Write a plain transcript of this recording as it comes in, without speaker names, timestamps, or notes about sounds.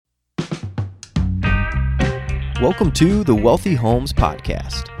Welcome to the Wealthy Homes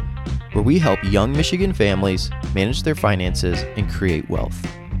Podcast, where we help young Michigan families manage their finances and create wealth.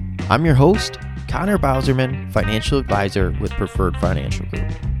 I'm your host, Connor Bowserman, financial advisor with Preferred Financial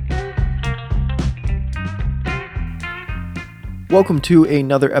Group. Welcome to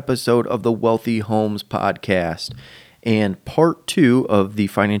another episode of the Wealthy Homes Podcast and part 2 of the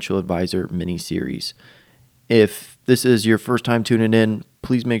Financial Advisor mini-series. If this is your first time tuning in,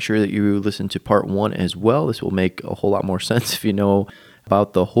 please make sure that you listen to part 1 as well. This will make a whole lot more sense if you know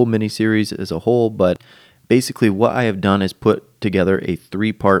about the whole mini-series as a whole. But basically what I have done is put together a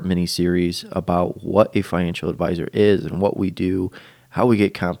 3-part mini-series about what a financial advisor is and what we do, how we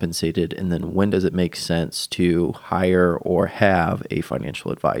get compensated, and then when does it make sense to hire or have a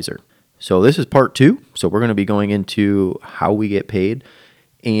financial advisor. So this is part 2. So we're going to be going into how we get paid,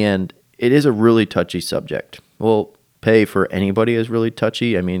 and it is a really touchy subject. Well, pay for anybody is really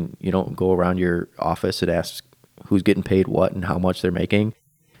touchy. I mean, you don't go around your office and ask who's getting paid what and how much they're making.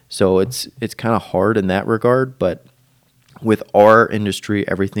 So it's kind of hard in that regard. But with our industry,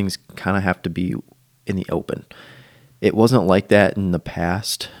 everything's kind of have to be in the open. It wasn't like that in the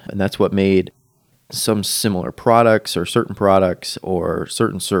past, and that's what made some similar products or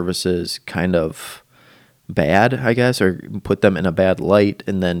certain services kind of bad, I guess, or put them in a bad light.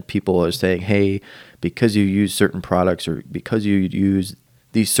 And then people are saying, hey, because you use certain products or because you use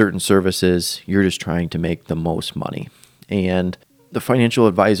these certain services, you're just trying to make the most money. And the financial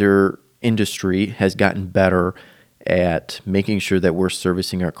advisor industry has gotten better at making sure that we're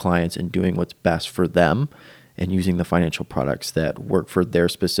servicing our clients and doing what's best for them and using the financial products that work for their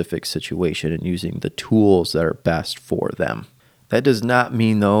specific situation and using the tools that are best for them. That does not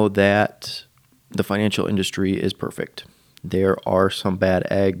mean, though, that the financial industry is perfect. There are some bad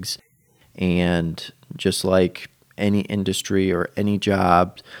eggs, and just like any industry or any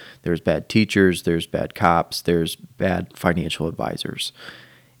job, there's bad teachers, there's bad cops, there's bad financial advisors.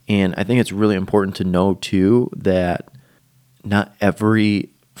 And I think it's really important to know, too, that not every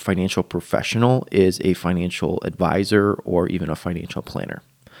financial professional is a financial advisor or even a financial planner.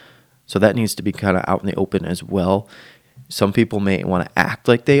 So that needs to be kind of out in the open as well. Some people may want to act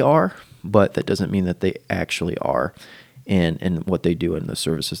like they are, but that doesn't mean that they actually are in what they do and the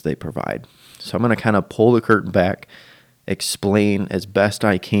services they provide. So I'm going to kind of pull the curtain back, explain as best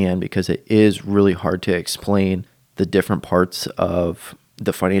I can, because it is really hard to explain the different parts of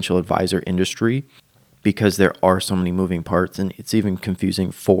the financial advisor industry because there are so many moving parts, and it's even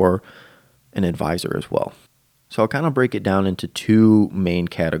confusing for an advisor as well. So I'll kind of break it down into 2 main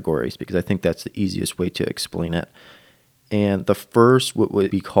categories because I think that's the easiest way to explain it. And the first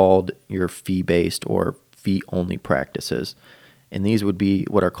would be called your fee-based or fee-only practices. And these would be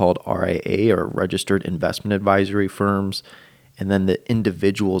what are called RIA or registered investment advisory firms. And then the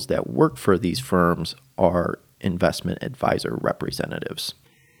individuals that work for these firms are investment advisor representatives.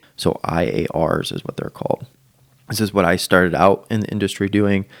 So IARs is what they're called. This is what I started out in the industry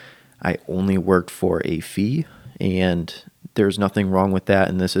doing. I only worked for a fee, and there's nothing wrong with that.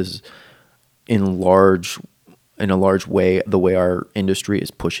 And this is in a large way the way our industry is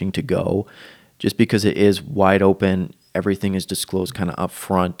pushing to go, just because it is wide open. Everything is disclosed kind of up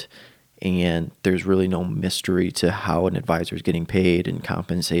front, and there's really no mystery to how an advisor is getting paid and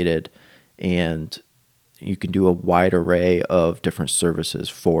compensated, and you can do a wide array of different services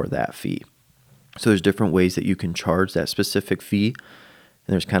for that fee. So there's different ways that you can charge that specific fee,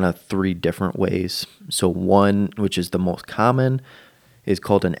 and there's kind of 3 different ways. So one, which is the most common, is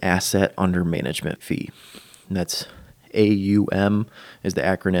called an asset under management fee. And that's AUM is the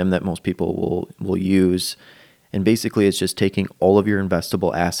acronym that most people will use. And basically it's just taking all of your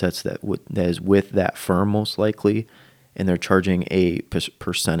investable assets that is with that firm most likely, and they're charging a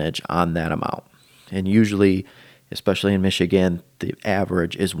percentage on that amount. And usually, especially in Michigan, the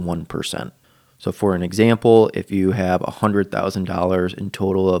average is 1%. So for an example, if you have $100,000 in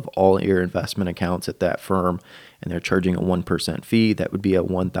total of all your investment accounts at that firm, and they're charging a 1% fee, that would be a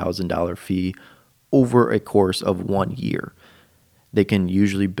 $1,000 fee over a course of 1 year. They can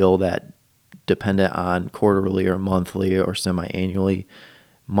usually bill that dependent on quarterly or monthly or semi-annually.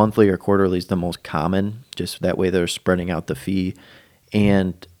 Monthly or quarterly is the most common, just that way they're spreading out the fee.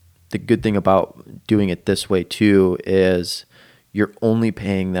 And the good thing about doing it this way too is you're only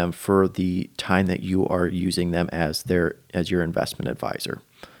paying them for the time that you are using them as your investment advisor.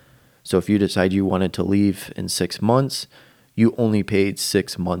 So if you decide you wanted to leave in 6 months, you only paid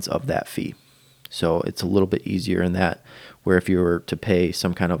 6 months of that fee. So it's a little bit easier in that, where if you were to pay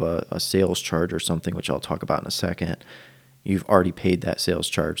some kind of a sales charge or something, which I'll talk about in a second, you've already paid that sales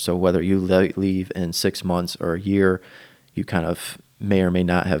charge. So whether you leave in 6 months or a year, you kind of may or may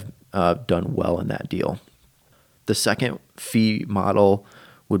not have done well in that deal. The second fee model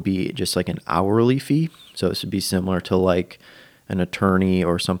would be just like an hourly fee. So this would be similar to like an attorney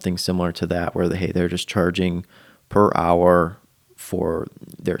or something similar to that, where they're just charging per hour for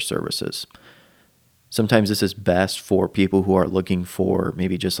their services. Sometimes this is best for people who are looking for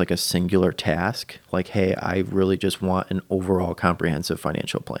maybe just like a singular task. Like, hey, I really just want an overall comprehensive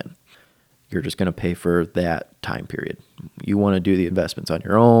financial plan. You're just going to pay for that time period. You want to do the investments on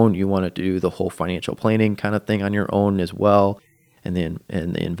your own. You want to do the whole financial planning kind of thing on your own as well, and then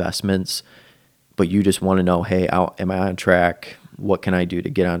the investments. But you just want to know, hey, am I on track? What can I do to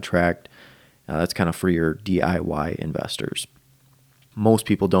get on track? That's kind of for your DIY investors. Most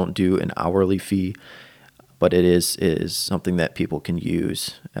people don't do an hourly fee, but it is something that people can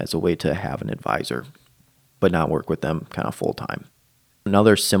use as a way to have an advisor, but not work with them kind of full time.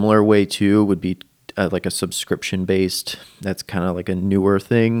 Another similar way too would be like a subscription based. That's kind of like a newer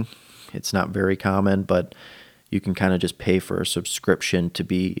thing. It's not very common, but you can kind of just pay for a subscription to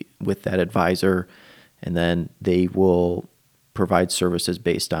be with that advisor, and then they will provide services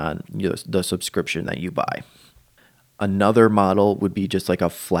based on the subscription that you buy. Another model would be just like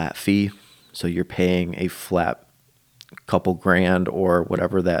a flat fee. So you're paying a flat couple grand or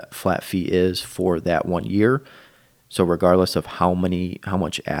whatever that flat fee is for that 1 year. So regardless of how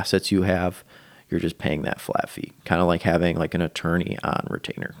much assets you have, you're just paying that flat fee, kind of like having like an attorney on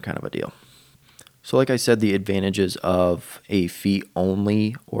retainer kind of a deal. So like I said, the advantages of a fee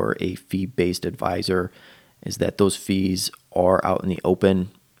only or a fee-based advisor is that those fees are out in the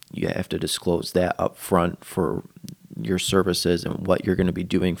open. You have to disclose that up front for your services and what you're going to be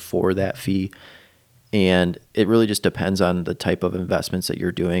doing for that fee. And it really just depends on the type of investments that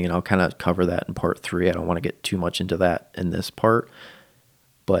you're doing. And I'll kind of cover that in part 3. I don't want to get too much into that in this part.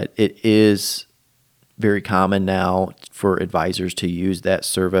 But it is very common now for advisors to use that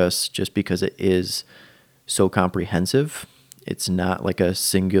service just because it is so comprehensive. It's not like a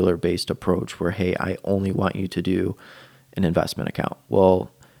singular based approach where, hey, I only want you to do an investment account.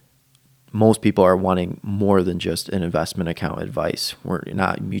 Well, most people are wanting more than just an investment account advice. We're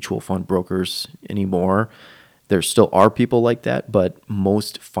not mutual fund brokers anymore. There still are people like that, but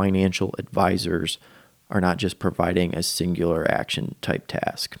most financial advisors are not just providing a singular action type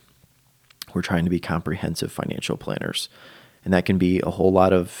task. We're trying to be comprehensive financial planners. And that can be a whole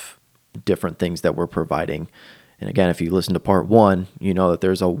lot of different things that we're providing. And again, if you listen to part 1, you know that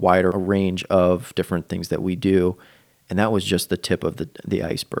there's a wider range of different things that we do. And that was just the tip of the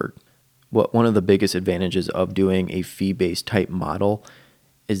iceberg. One of the biggest advantages of doing a fee-based type model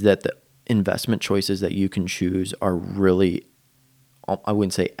is that the investment choices that you can choose are really, I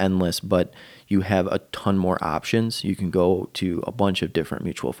wouldn't say endless, but you have a ton more options. You can go to a bunch of different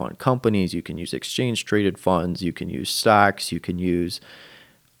mutual fund companies. You can use exchange traded funds. You can use stocks. You can use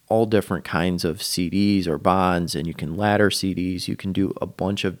all different kinds of CDs or bonds, and you can ladder CDs. You can do a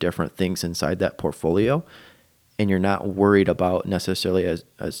bunch of different things inside that portfolio. And you're not worried about necessarily as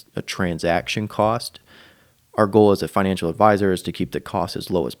a transaction cost. Our goal as a financial advisor is to keep the cost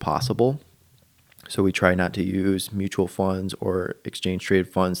as low as possible. So we try not to use mutual funds or exchange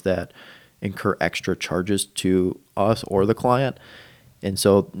traded funds that incur extra charges to us or the client. And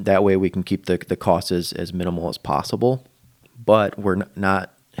so that way we can keep the cost as minimal as possible. But we're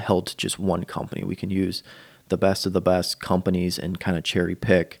not held to just one company. We can use the best of the best companies and kind of cherry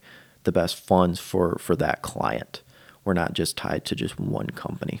pick the best funds for that client. We're not just tied to just one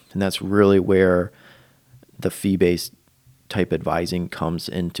company. And that's really where the fee-based type advising comes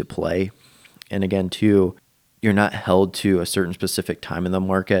into play. And again, too, you're not held to a certain specific time in the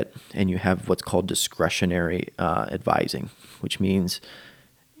market, and you have what's called discretionary advising, which means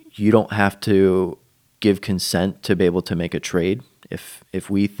you don't have to give consent to be able to make a trade.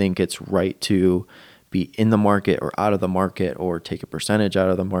 If we think it's right to be in the market or out of the market, or take a percentage out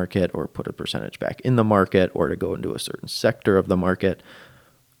of the market, or put a percentage back in the market, or to go into a certain sector of the market,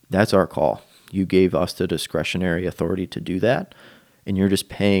 that's our call. You gave us the discretionary authority to do that, and you're just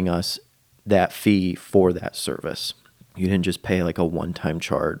paying us that fee for that service. You didn't just pay like a one-time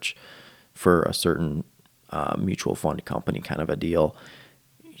charge for a certain mutual fund company kind of a deal.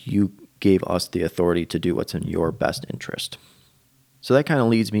 You gave us the authority to do what's in your best interest. So that kind of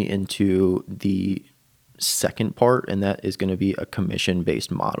leads me into the second part, and that is going to be a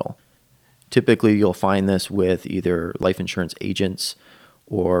commission-based model. Typically, you'll find this with either life insurance agents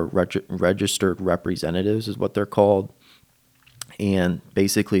or registered representatives is what they're called. And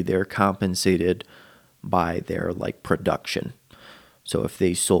basically, they're compensated by their production. So if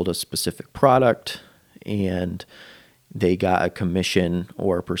they sold a specific product and they got a commission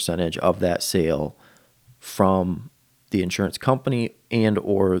or a percentage of that sale from the insurance company and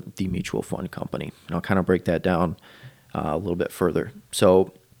or the mutual fund company. And I'll kind of break that down a little bit further.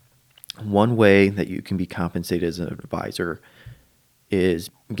 So one way that you can be compensated as an advisor is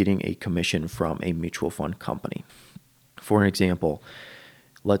getting a commission from a mutual fund company. For an example,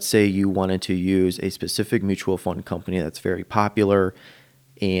 let's say you wanted to use a specific mutual fund company that's very popular,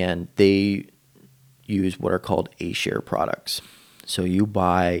 and they use what are called A-share products. So you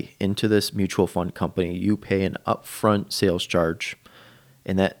buy into this mutual fund company, you pay an upfront sales charge,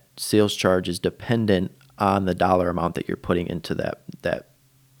 and that sales charge is dependent on the dollar amount that you're putting into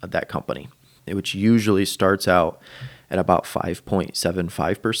that company, which usually starts out at about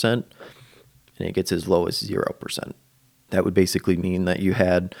 5.75%, and it gets as low as 0%. That would basically mean that you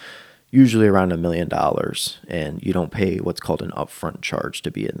had usually around $1 million, and you don't pay what's called an upfront charge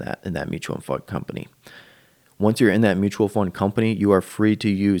to be in that mutual fund company. Once you're in that mutual fund company, you are free to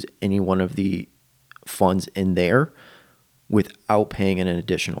use any one of the funds in there without paying an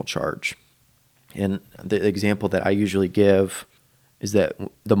additional charge. And the example that I usually give is that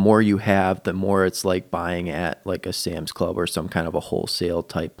the more you have, the more it's like buying at like a Sam's Club or some kind of a wholesale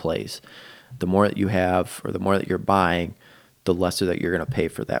type place. The more that you have, or the more that you're buying, the lesser that you're going to pay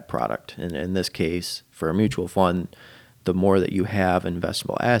for that product. And in this case, for a mutual fund, the more that you have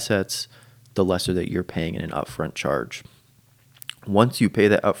investable assets, the lesser that you're paying in an upfront charge. Once you pay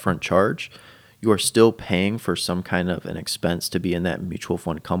that upfront charge, you are still paying for some kind of an expense to be in that mutual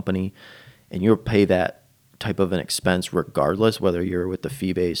fund company, and you'll pay that type of an expense regardless whether you're with the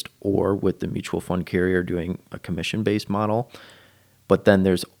fee-based or with the mutual fund carrier doing a commission-based model. But then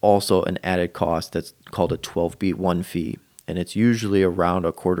there's also an added cost that's called a 12b-1 fee, and it's usually around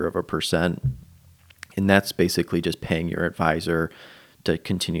 0.25%, and that's basically just paying your advisor to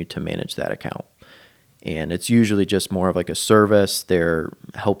continue to manage that account. And it's usually just more of like a service. They're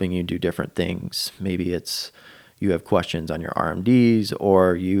helping you do different things. Maybe it's you have questions on your RMDs,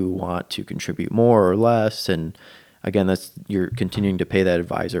 or you want to contribute more or less. And again, you're continuing to pay that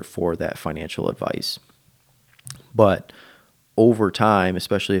advisor for that financial advice. But over time,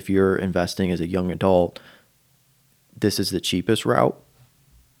 especially if you're investing as a young adult, this is the cheapest route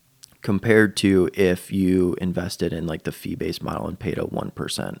compared to if you invested in like the fee-based model and paid a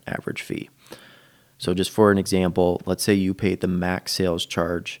 1% average fee. So just for an example, let's say you paid the max sales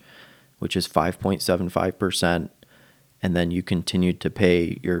charge, which is 5.75%, and then you continued to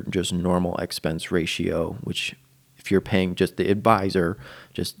pay your just normal expense ratio, which if you're paying just the advisor,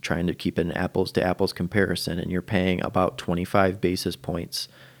 just trying to keep an apples to apples comparison, and you're paying about 25 basis points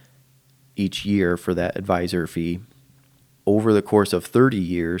each year for that advisor fee, over the course of 30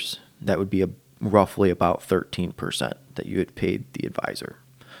 years, that would be roughly about 13% that you had paid the advisor.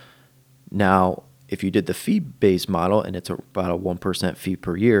 Now, if you did the fee-based model and it's about a 1% fee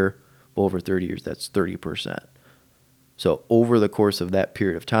per year, well, over 30 years, that's 30%. So over the course of that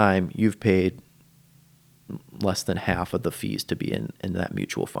period of time, you've paid less than half of the fees to be in that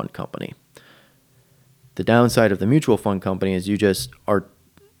mutual fund company. The downside of the mutual fund company is you just are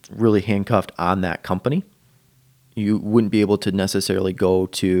really handcuffed on that company. You wouldn't be able to necessarily go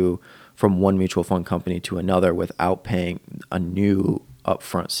from one mutual fund company to another without paying a new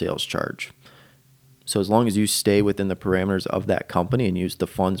upfront sales charge. So as long as you stay within the parameters of that company and use the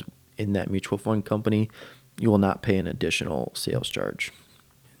funds in that mutual fund company, you will not pay an additional sales charge.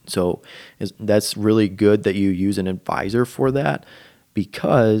 So that's really good that you use an advisor for that,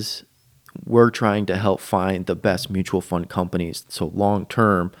 because we're trying to help find the best mutual fund companies. So long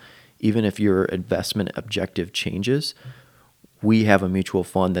term, even if your investment objective changes, we have a mutual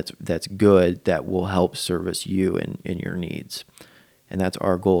fund that's good, that will help service you in your needs. And that's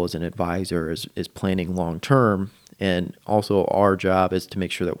our goal as an advisor, is planning long term. And also our job is to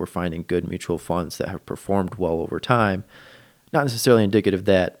make sure that we're finding good mutual funds that have performed well over time. Not necessarily indicative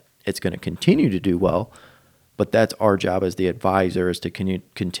that it's going to continue to do well, but that's our job as the advisor, is to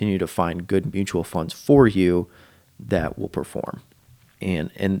continue to find good mutual funds for you that will perform.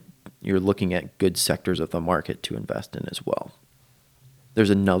 And you're looking at good sectors of the market to invest in as well. There's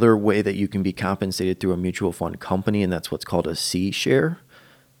another way that you can be compensated through a mutual fund company, and that's what's called a C share.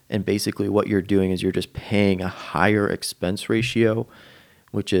 And basically what you're doing is you're just paying a higher expense ratio,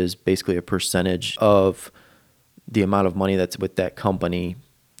 which is basically a percentage of the amount of money that's with that company,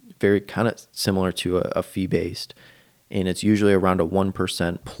 very kind of similar to a fee-based. And it's usually around a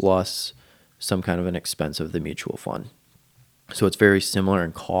 1% plus some kind of an expense of the mutual fund. So it's very similar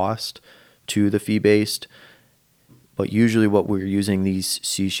in cost to the fee-based. But usually what we're using these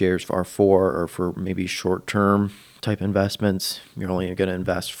C shares are for maybe short-term type investments. You're only going to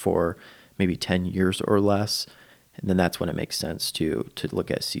invest for maybe 10 years or less. And then that's when it makes sense to look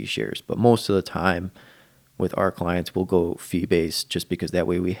at C shares. But most of the time, with our clients, we'll go fee-based just because that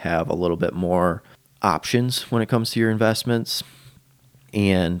way we have a little bit more options when it comes to your investments.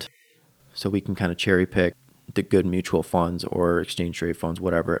 And so we can kind of cherry pick the good mutual funds or exchange rate funds,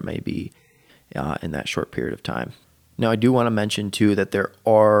 whatever it may be, in that short period of time. Now, I do want to mention too that there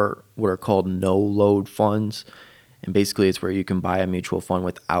are what are called no-load funds. And basically it's where you can buy a mutual fund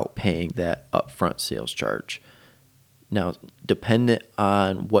without paying that upfront sales charge. Now, dependent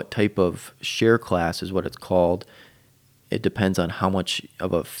on what type of share class is what it's called, it depends on how much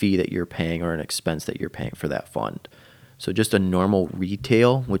of a fee that you're paying or an expense that you're paying for that fund. So just a normal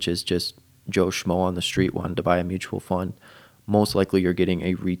retail, which is just Joe Schmo on the street wanted to buy a mutual fund, most likely you're getting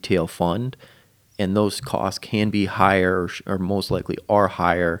a retail fund, and those costs can be higher or most likely are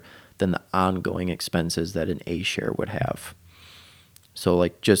higher than the ongoing expenses that an A share would have. So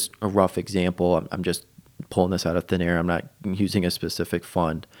like just a rough example, I'm just pulling this out of thin air. I'm not using a specific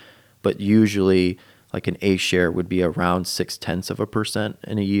fund, but usually like an A share would be around 0.6%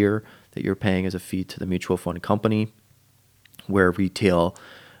 in a year that you're paying as a fee to the mutual fund company, where retail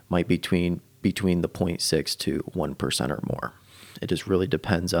might be between the 0.6 to 1% or more. It just really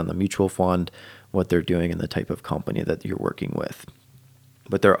depends on the mutual fund, what they're doing, and the type of company that you're working with.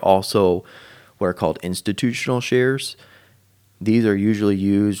 But there are also what are called institutional shares. These are usually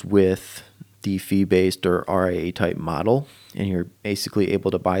used with the fee-based or RIA type model, and you're basically able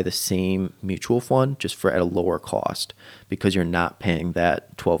to buy the same mutual fund just for at a lower cost because you're not paying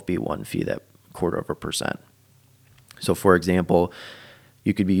that 12b1 fee, that 0.25%. So for example,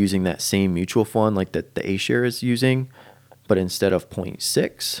 you could be using that same mutual fund like that the A share is using, but instead of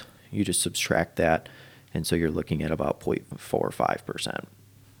 0.6, you just subtract that, and so you're looking at about 0.45%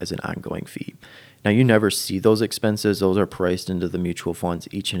 as an ongoing fee. Now, you never see those expenses. Those are priced into the mutual funds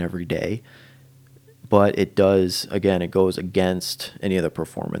each and every day. But it does, again, it goes against any of the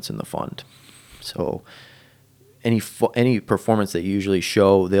performance in the fund. So any performance that you usually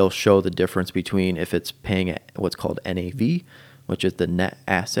show, they'll show the difference between if it's paying at what's called NAV, which is the net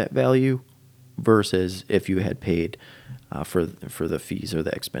asset value, versus if you had paid for the fees or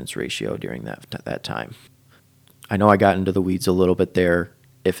the expense ratio during that time. I know I got into the weeds a little bit there.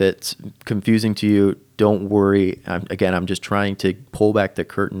 If it's confusing to you, don't worry. I'm just trying to pull back the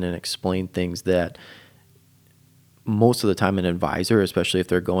curtain and explain things that most of the time an advisor, especially if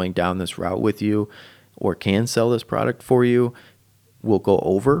they're going down this route with you or can sell this product for you, will go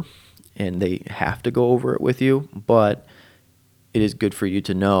over, and they have to go over it with you. But it is good for you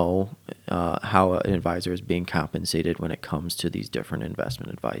to know how an advisor is being compensated when it comes to these different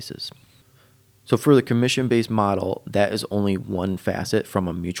investment advices. So for the commission-based model, that is only one facet from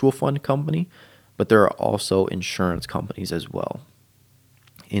a mutual fund company, but there are also insurance companies as well.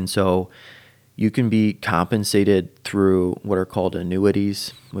 And so you can be compensated through what are called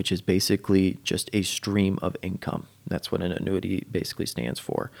annuities, which is basically just a stream of income. That's what an annuity basically stands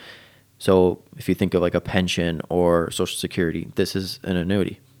for. So if you think of like a pension or Social Security, this is an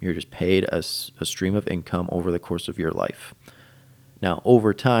annuity. You're just paid a stream of income over the course of your life. Now,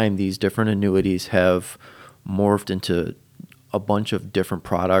 over time, these different annuities have morphed into a bunch of different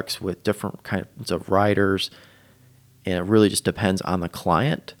products with different kinds of riders, and it really just depends on the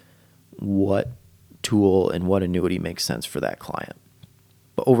client what tool and what annuity makes sense for that client.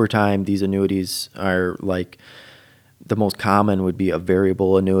 But over time, these annuities are like the most common would be a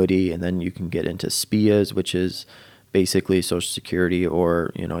variable annuity, and then you can get into SPIAs, which is basically Social Security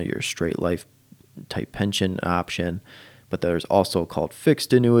or your straight life type pension option. But there's also called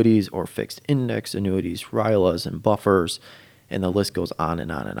fixed annuities or fixed index annuities, RILAs and buffers, and the list goes on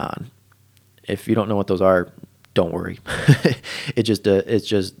and on and on. If you don't know what those are, don't worry. It's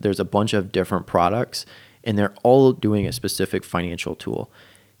just there's a bunch of different products, and they're all doing a specific financial tool.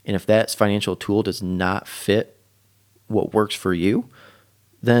 And if that financial tool does not fit what works for you,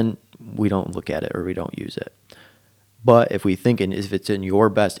 then we don't look at it or we don't use it. But if we think if it's in your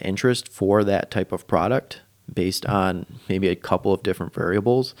best interest for that type of product, based on maybe a couple of different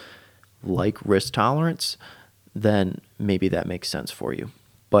variables like risk tolerance, then maybe that makes sense for you.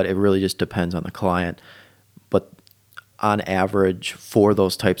 But it really just depends on the client. But on average, for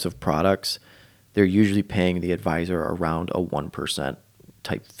those types of products, they're usually paying the advisor around a 1%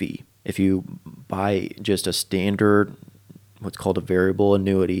 type fee. If you buy just a standard, what's called a variable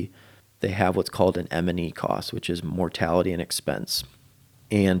annuity, they have what's called an M&E cost, which is mortality and expense.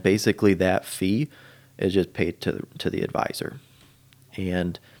 And basically that fee is just paid to the advisor.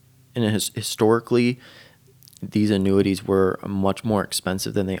 And historically, these annuities were much more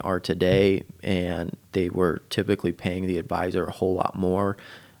expensive than they are today, and they were typically paying the advisor a whole lot more.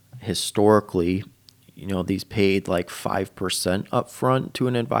 Historically, these paid like 5% upfront to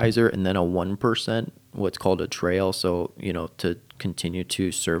an advisor and then a 1%, what's called a trail. So, to continue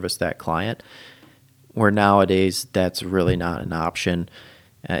to service that client, where nowadays that's really not an option.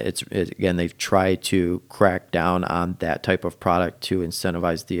 Again, they've tried to crack down on that type of product to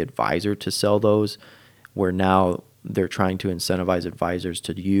incentivize the advisor to sell those, where now they're trying to incentivize advisors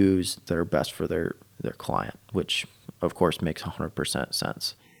to use that are best for their client, which of course makes 100%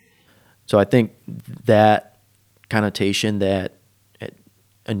 sense. So I think that connotation that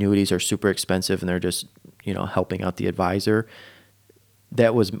annuities are super expensive and they're just, helping out the advisor,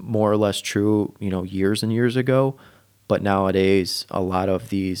 that was more or less true, years and years ago. But nowadays, a lot of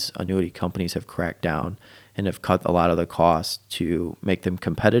these annuity companies have cracked down and have cut a lot of the costs to make them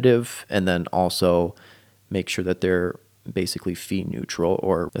competitive, and then also make sure that they're basically fee neutral,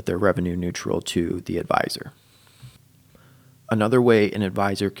 or that they're revenue neutral to the advisor. Another way an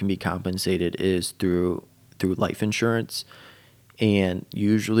advisor can be compensated is through life insurance. And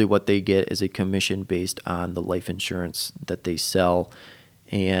usually what they get is a commission based on the life insurance that they sell.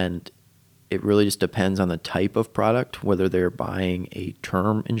 And it really just depends on the type of product, whether they're buying a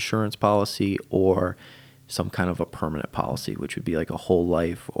term insurance policy or some kind of a permanent policy, which would be like a whole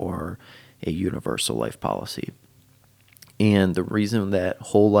life or a universal life policy. And the reason that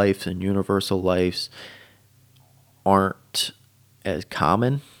whole life and universal lives aren't as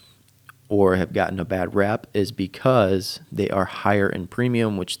common or have gotten a bad rap is because they are higher in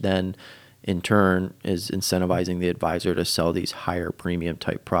premium, which then in turn is incentivizing the advisor to sell these higher premium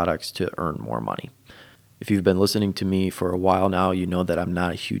type products to earn more money. If you've been listening to me for a while now, you know that I'm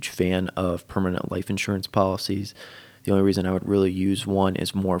not a huge fan of permanent life insurance policies. The only reason I would really use one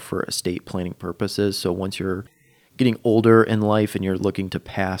is more for estate planning purposes. So once you're getting older in life and you're looking to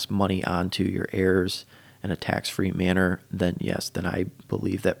pass money on to your heirs in a tax-free manner, then yes, then I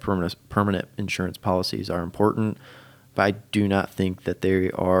believe that permanent insurance policies are important. But I do not think that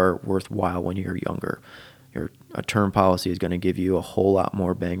they are worthwhile when you're younger. A term policy is going to give you a whole lot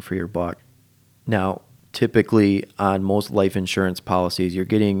more bang for your buck. Now, typically on most life insurance policies, you're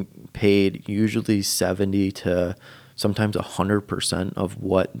getting paid usually 70 to sometimes 100% of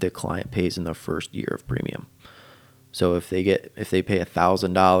what the client pays in the first year of premium. So if they pay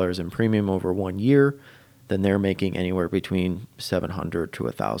 $1,000 in premium over 1 year, then they're making anywhere between $700 to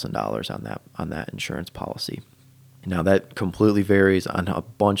 $1,000 on that insurance policy. Now that completely varies on a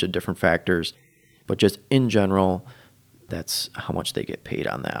bunch of different factors, but just in general, that's how much they get paid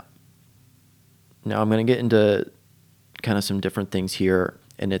on that. Now I'm going to get into kind of some different things here,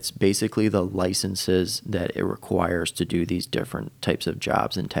 and it's basically the licenses that it requires to do these different types of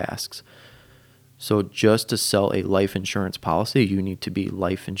jobs and tasks. So just to sell a life insurance policy, you need to be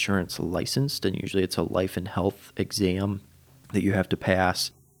life insurance licensed, and usually it's a life and health exam that you have to pass,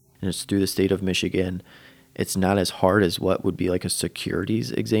 and it's through the state of Michigan. It's not as hard as what would be like a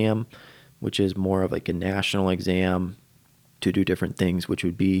securities exam, which is more of like a national exam to do different things, which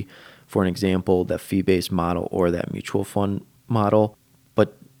would be, for an example, the fee-based model or that mutual fund model.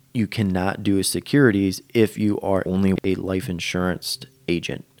 But you cannot do a securities if you are only a life insurance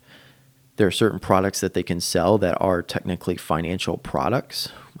agent. There are certain products that they can sell that are technically financial products,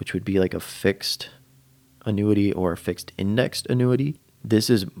 which would be like a fixed annuity or a fixed indexed annuity. This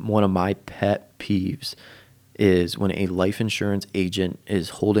is one of my pet peeves, is when a life insurance agent is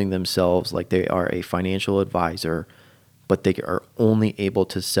holding themselves like they are a financial advisor, but they are only able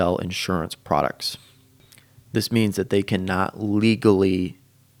to sell insurance products. This means that they cannot legally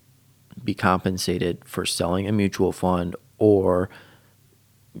be compensated for selling a mutual fund or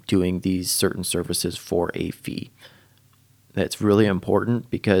doing these certain services for a fee. That's really important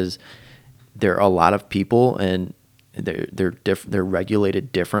because there are a lot of people, and they're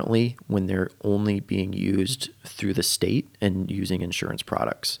regulated differently when they're only being used through the state and using insurance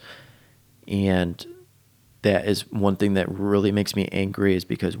products. And that is one thing that really makes me angry, is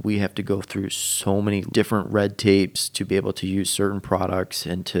because we have to go through so many different red tapes to be able to use certain products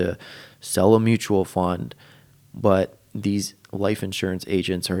and to sell a mutual fund. But these life insurance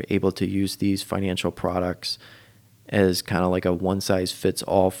agents are able to use these financial products as kind of like a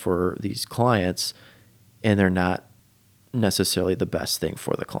one-size-fits-all for these clients, and they're not necessarily the best thing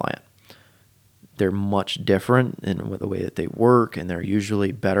for the client. They're much different in the way that they work, and they're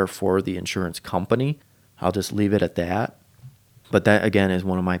usually better for the insurance company. I'll just leave it at that. But that, again, is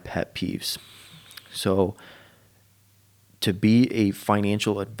one of my pet peeves. So to be a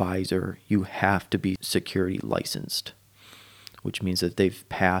financial advisor, you have to be security licensed, which means that they've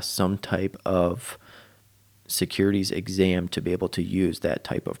passed some type of securities exam to be able to use that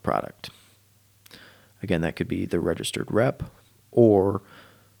type of product. Again, that could be the registered rep, or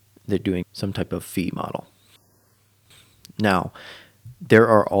they're doing some type of fee model. Now, there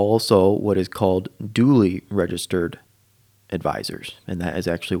are also what is called duly registered advisors, and that is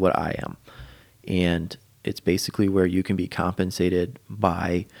actually what I am. And it's basically where you can be compensated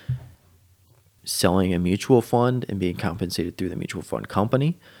by selling a mutual fund and being compensated through the mutual fund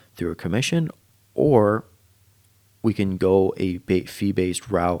company, through a commission, or we can go a fee-based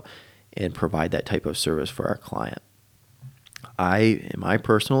route and provide that type of service for our client. I, in my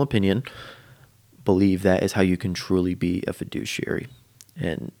personal opinion, believe that is how you can truly be a fiduciary.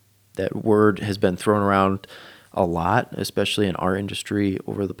 And that word has been thrown around a lot, especially in our industry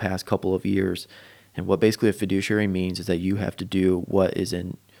over the past couple of years. And what basically a fiduciary means is that you have to do what is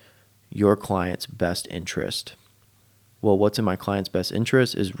in your client's best interest. Well, what's in my client's best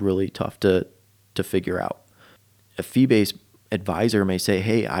interest is really tough to figure out. A fee-based advisor may say,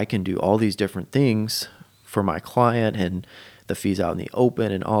 hey, I can do all these different things for my client and the fees out in the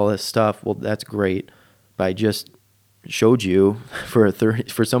open and all this stuff. Well, that's great. But I just showed you for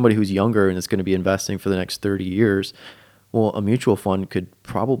somebody who's younger and is going to be investing for the next 30 years, well, a mutual fund could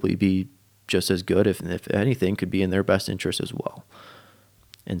probably be just as good, if anything, could be in their best interest as well.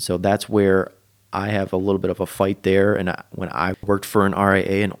 And so that's where I have a little bit of a fight there. And when I worked for an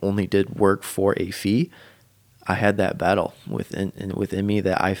RIA and only did work for a fee, I had that battle within me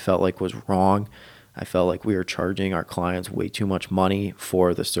that I felt like was wrong. I felt like we were charging our clients way too much money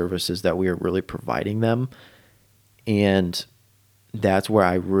for the services that we are really providing them. And that's where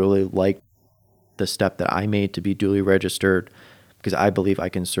I really like the step that I made to be duly registered, because I believe I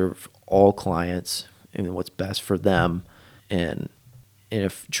can serve all clients and what's best for them. And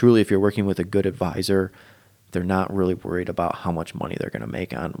if you're working with a good advisor, they're not really worried about how much money they're going to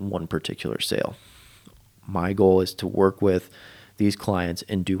make on one particular sale. My goal is to work with these clients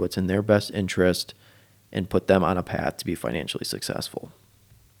and do what's in their best interest and put them on a path to be financially successful.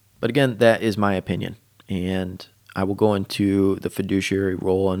 But again, that is my opinion. And I will go into the fiduciary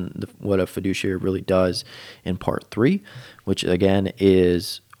role and what a fiduciary really does in part 3, which again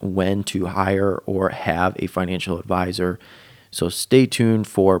is when to hire or have a financial advisor. So stay tuned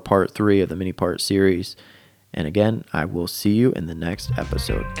for part 3 of the mini part series. And again, I will see you in the next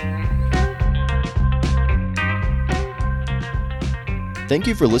episode. Thank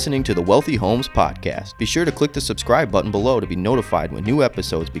you for listening to the Wealthy Homes Podcast. Be sure to click the subscribe button below to be notified when new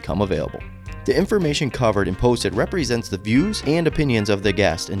episodes become available. The information covered and posted represents the views and opinions of the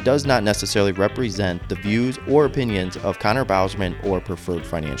guest and does not necessarily represent the views or opinions of Connor Bauserman or Preferred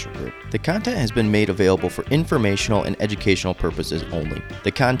Financial Group. The content has been made available for informational and educational purposes only.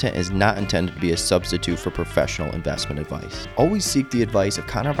 The content is not intended to be a substitute for professional investment advice. Always seek the advice of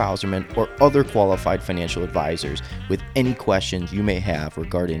Connor Bauserman or other qualified financial advisors with any questions you may have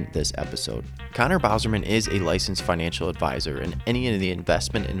regarding this episode. Connor Bauserman is a licensed financial advisor, and any of the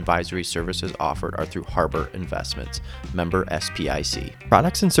investment and advisory services offered are through Harbor Investments, member SPIC.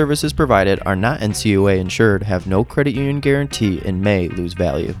 Products and services provided are not NCUA insured, have no credit union guarantee, and may lose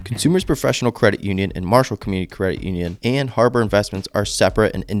value. Consumers Professional Credit Union and Marshall Community Credit Union and Harbor Investments are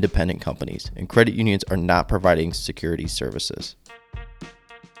separate and independent companies, and credit unions are not providing securities services.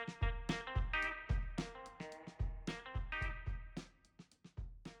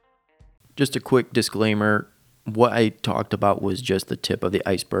 Just a quick disclaimer, what I talked about was just the tip of the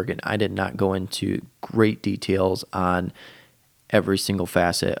iceberg, and I did not go into great details on every single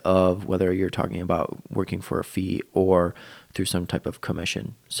facet of whether you're talking about working for a fee or through some type of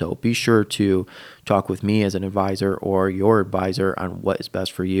commission. So be sure to talk with me as an advisor or your advisor on what is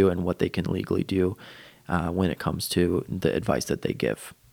best for you and what they can legally do when it comes to the advice that they give.